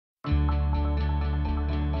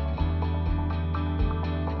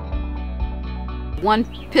One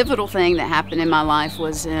pivotal thing that happened in my life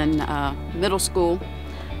was in middle school.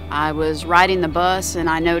 I was riding the bus and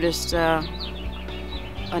I noticed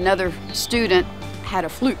another student had a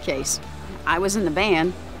flute case. I was in the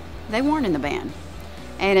band, they weren't in the band.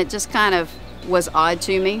 And it just kind of was odd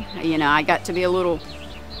to me. You know, I got to be a little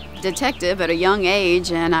detective at a young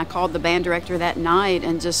age, and I called the band director that night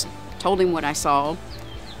and just told him what I saw.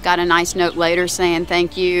 Got a nice note later saying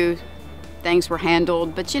thank you, things were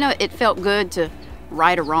handled. But you know, it felt good to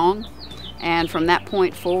right a wrong. And from that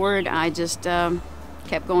point forward, I just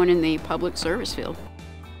kept going in the public service field.